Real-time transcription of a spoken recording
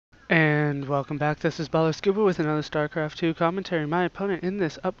And welcome back. This is ballerscuba with another Starcraft 2 commentary. My opponent in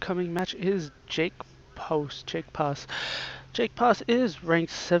this upcoming match is Jakepos. Jakepos is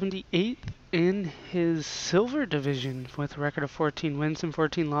ranked 78th in his silver division with a record of 14 wins and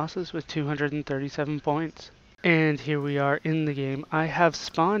 14 losses with 237 points. And here we are in the game. I have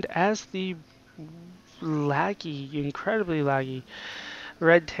spawned as the incredibly laggy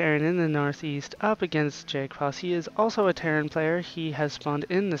Red Terran in the northeast up against Jakepos. He is also a Terran player. He has spawned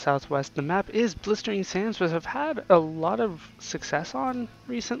in the southwest. The map is Blistering Sands, which I've had a lot of success on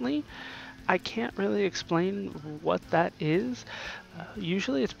recently. I can't really explain what that is.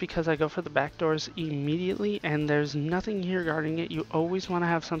 Usually it's because I go for the back doors immediately and there's nothing here guarding it. You always want to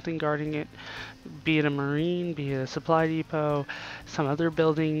have something guarding it, be it a marine, be it a supply depot, some other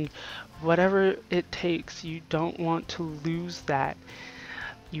building, whatever it takes. You don't want to lose that.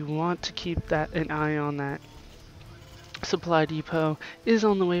 You want to keep an eye on that. Supply depot is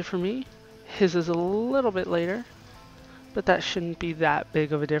on the way for me. His is a little bit later, but that shouldn't be that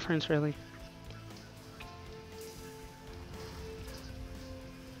big of a difference really.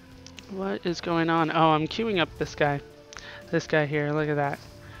 What is going on? Oh, I'm queuing up this guy. This guy here, look at that.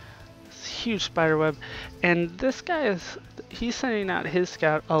 This huge spider web. And this guy he's sending out his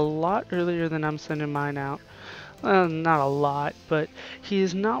scout a lot earlier than I'm sending mine out. Well, not a lot, but he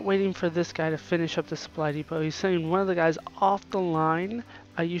is not waiting for this guy to finish up the supply depot. He's sending one of the guys off the line.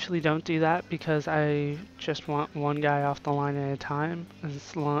 I usually don't do that because I just want one guy off the line at a time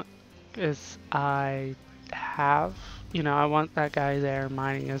as long as I have. You know, I want that guy there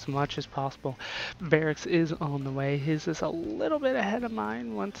mining as much as possible. Barracks is on the way. His is a little bit ahead of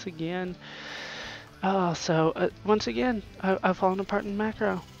mine once again. Once again, I've fallen apart in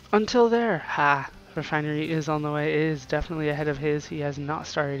macro. Until there, ha! Refinery is on the way. It is definitely ahead of his. He has not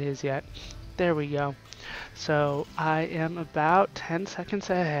started his yet. There we go. So I am about 10 seconds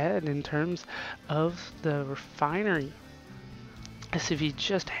ahead in terms of the refinery. SCV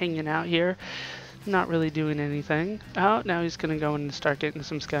just hanging out here, not really doing anything. Oh, now he's going to go in and start getting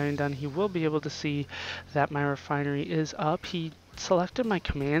some scouting done. He will be able to see that my refinery is up. He selected my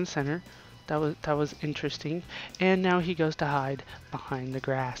command center. That was interesting. And now he goes to hide behind the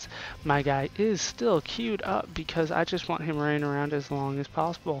grass. My guy is still queued up because I just want him running around as long as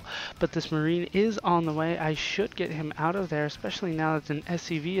possible. But this marine is on the way. I should get him out of there, especially now that an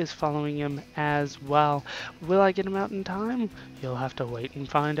SCV is following him as well. Will I get him out in time? You'll have to wait and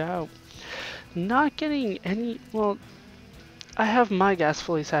find out. Not getting any, well, I have my gas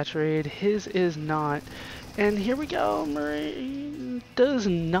fully saturated, his is not. And here we go, Marine does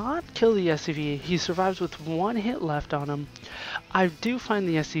not kill the SCV. He survives with one hit left on him. I do find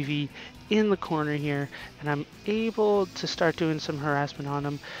the SCV in the corner here, and I'm able to start doing some harassment on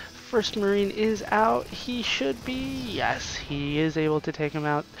him. First Marine is out. He should be, yes, he is able to take him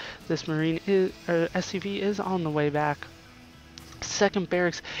out. This SCV is on the way back. Second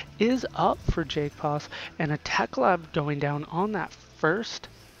barracks is up for Jakepos, and a tech lab going down on that first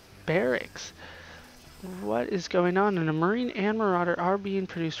barracks. What is going on? And a Marine and Marauder are being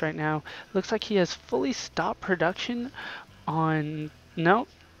produced right now. Looks like he has fully stopped production on... Nope.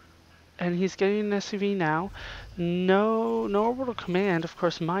 And he's getting an SCV now. No orbital command. Of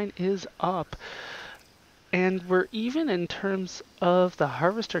course, mine is up. And we're even in terms of the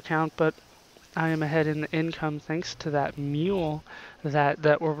harvester count, but I am ahead in the income thanks to that mule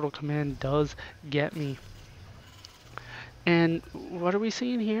that orbital command does get me. And what are we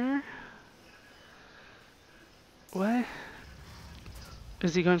seeing here? What?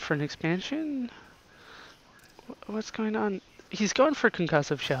 Is he going for an expansion? What's going on? He's going for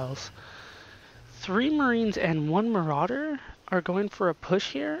concussive shells. 3 Marines and 1 Marauder are going for a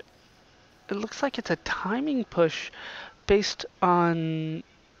push here. It looks like it's a timing push based on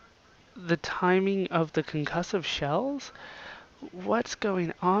the timing of the concussive shells. What's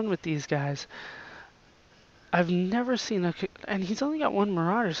going on with these guys? I've never seen and he's only got 1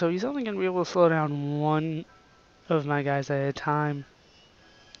 Marauder, so he's only going to be able to slow down 1 of my guys at a time.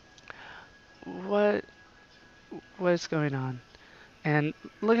 What's going on? And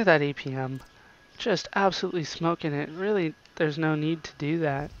look at that APM, just absolutely smoking it. Really, there's no need to do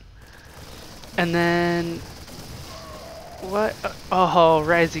that. And then what? Oh,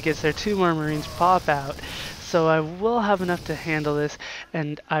 right as he gets there, 2 more Marines pop out. So I will have enough to handle this,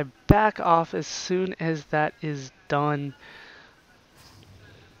 and I back off as soon as that is done.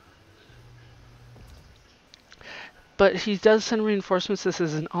 But he does send reinforcements. This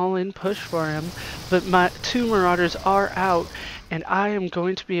is an all-in push for him. But my 2 Marauders are out, and I am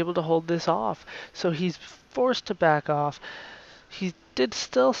going to be able to hold this off. So he's forced to back off. He did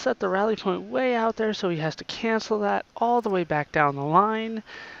still set the rally point way out there, so he has to cancel that all the way back down the line.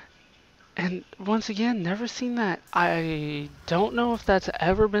 And once again, never seen that. I don't know if that's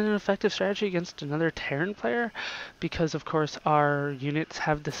ever been an effective strategy against another Terran player, because of course our units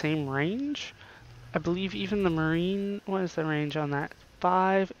have the same range. I believe even the Marine, what is the range on that?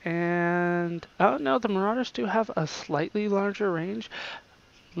 5 and... Oh no, the Marauders do have a slightly larger range.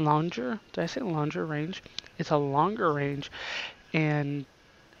 Longer? Did I say longer range? It's a longer range. And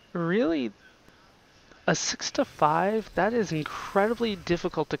really, a 6 to 5, that is incredibly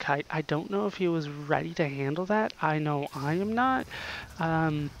difficult to kite. I don't know if he was ready to handle that. I know I am not.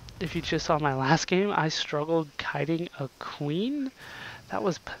 If you just saw my last game, I struggled kiting a queen. That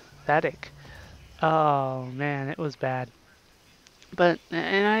was pathetic. Oh man, it was bad. But,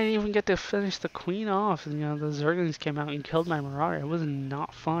 and I didn't even get to finish the queen off. You know, the Zerglings came out and killed my Marauder. It was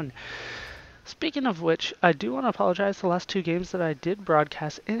not fun. Speaking of which, I do want to apologize. The last two games that I did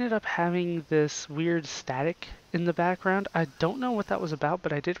broadcast ended up having this weird static in the background. I don't know what that was about,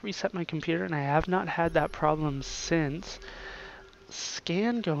 but I did reset my computer and I have not had that problem since.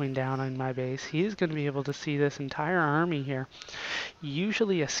 Scan going down on my base. He's going to be able to see this entire army here.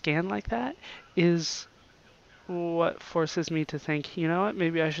 Usually a scan like that is what forces me to think, you know what,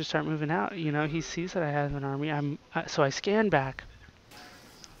 maybe I should start moving out. You know, he sees that I have an army. So I scan back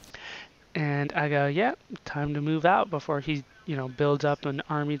and I go, yeah, time to move out before he, you know, builds up an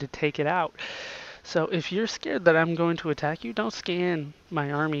army to take it out. So if you're scared that I'm going to attack you, don't scan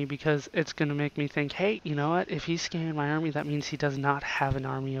my army, because it's going to make me think, hey, you know what, if he's scanning my army, that means he does not have an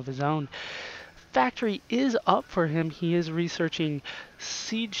army of his own. Factory is up for him. He is researching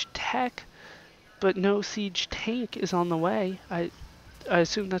siege tech, but no siege tank is on the way. I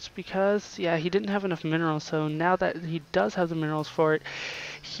assume that's because, yeah, he didn't have enough minerals, so now that he does have the minerals for it,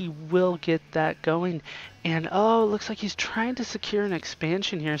 he will get that going. And oh, it looks like he's trying to secure an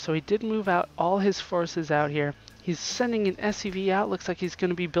expansion here, so he did move out all his forces out here. He's sending an SCV out. Looks like he's going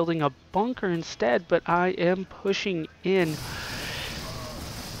to be building a bunker instead, but I am pushing in.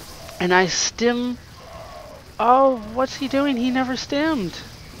 And I stim. Oh, what's he doing? He never stemmed.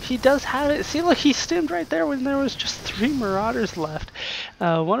 He does have it. See, look, he stemmed right there when there was just 3 Marauders left.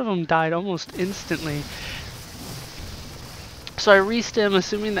 One of them died almost instantly. So I restem,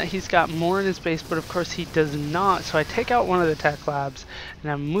 assuming that he's got more in his base, but of course he does not. So I take out one of the tech labs,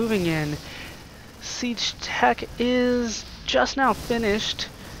 and I'm moving in. Siege tech is just now finished.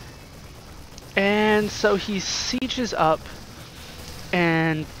 And so he sieges up,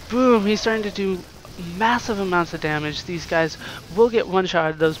 and boom, he's starting to do massive amounts of damage. These guys will get one shot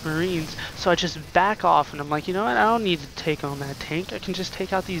at those Marines, so I just back off, and I'm like, you know what, I don't need to take on that tank. I can just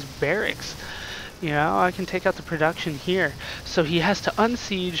take out these barracks. You know, I can take out the production here. So he has to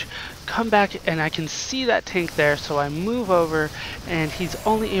unsiege, come back, and I can see that tank there, so I move over, and he's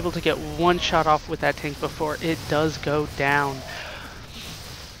only able to get one shot off with that tank before it does go down.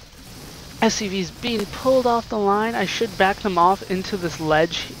 SCV's being pulled off the line. I should back them off into this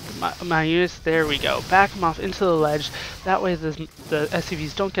ledge. My units, there we go. Back them off into the ledge. That way the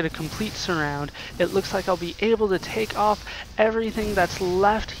SCVs don't get a complete surround. It looks like I'll be able to take off everything that's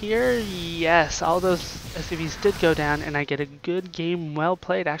left here. Yes, all those SCVs did go down, and I get a good game well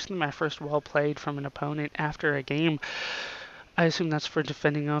played. Actually, my first well played from an opponent after a game. I assume that's for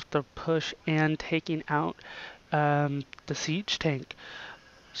defending off the push and taking out the siege tank.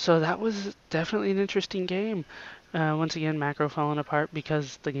 So that was definitely an interesting game. Once again, macro falling apart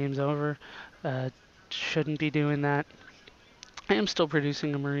because the game's over. Shouldn't be doing that. I am still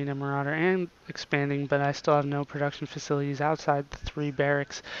producing a Marine and Marauder and expanding, but I still have no production facilities outside the 3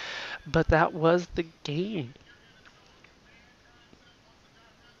 barracks. But that was the game.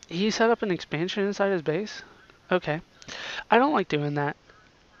 He set up an expansion inside his base? Okay. I don't like doing that,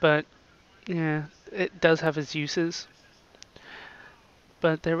 but yeah, it does have its uses.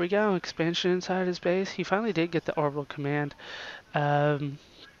 But there we go, expansion inside his base. He finally did get the orbital command.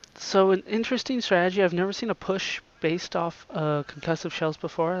 So an interesting strategy. I've never seen a push based off concussive shells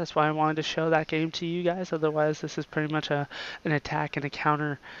before. That's why I wanted to show that game to you guys. Otherwise, this is pretty much an attack and a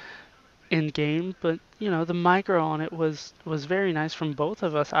counter in game. But you know, the micro on it was very nice from both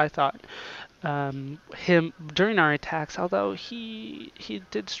of us, I thought. Him during our attacks, although he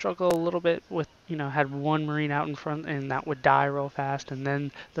did struggle a little bit with, you know, had one Marine out in front and that would die real fast, and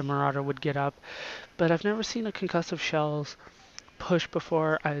then the Marauder would get up. But I've never seen a concussive shells push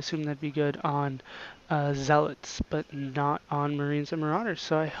before. I assume that'd be good on Zealots, but not on Marines and Marauders.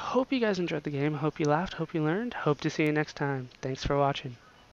 So I hope you guys enjoyed the game. Hope you laughed. Hope you learned. Hope to see you next time. Thanks for watching.